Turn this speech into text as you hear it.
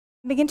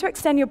Begin to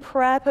extend your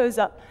prayer pose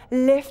up,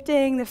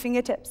 lifting the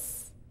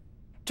fingertips.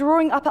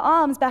 Drawing upper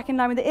arms back in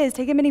line with the ears,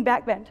 take a mini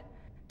back bend.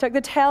 Tuck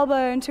the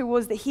tailbone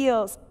towards the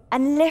heels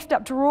and lift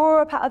up,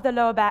 draw up out of the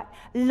lower back,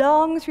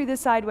 long through the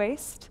side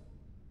waist.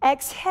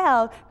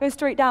 Exhale, go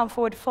straight down,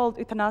 forward fold,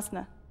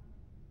 Uttanasana.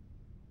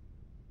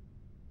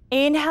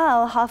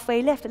 Inhale,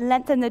 halfway lift,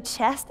 lengthen the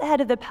chest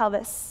ahead of the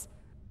pelvis.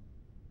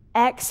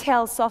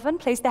 Exhale, soften,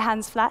 place the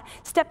hands flat.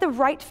 Step the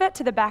right foot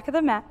to the back of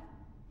the mat.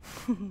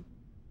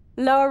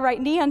 Lower right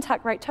knee,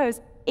 untuck right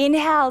toes.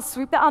 Inhale,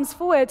 sweep the arms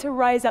forward to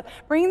rise up.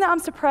 Bring the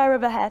arms to prayer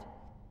overhead.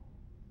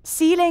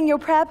 Sealing your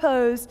prayer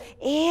pose.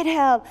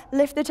 Inhale,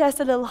 lift the chest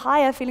a little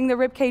higher, feeling the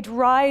ribcage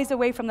rise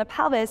away from the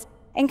pelvis,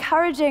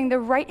 encouraging the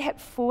right hip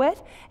forward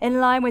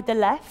in line with the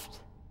left.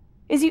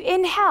 As you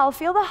inhale,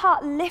 feel the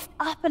heart lift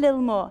up a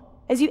little more.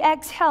 As you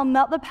exhale,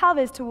 melt the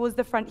pelvis towards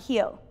the front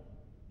heel.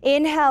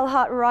 Inhale,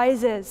 heart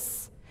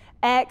rises.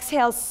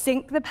 Exhale,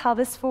 sink the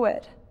pelvis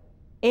forward.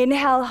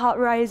 Inhale, heart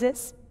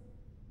rises.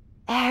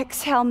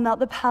 Exhale, melt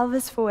the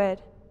pelvis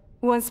forward.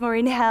 Once more,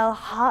 inhale,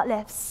 heart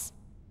lifts.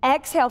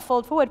 Exhale,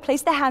 fold forward.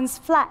 Place the hands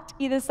flat,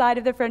 either side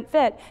of the front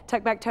foot.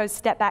 Tuck back toes,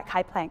 step back,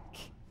 high plank.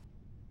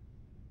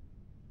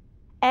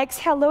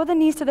 Exhale, lower the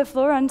knees to the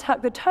floor,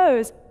 untuck the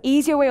toes.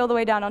 Ease your way all the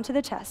way down onto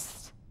the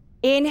chest.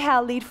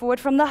 Inhale, lead forward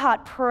from the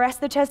heart. Press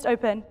the chest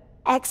open.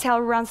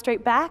 Exhale, round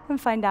straight back and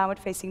find downward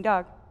facing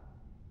dog.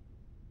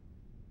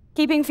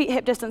 Keeping feet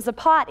hip distance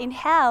apart,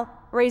 inhale,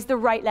 raise the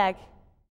right leg.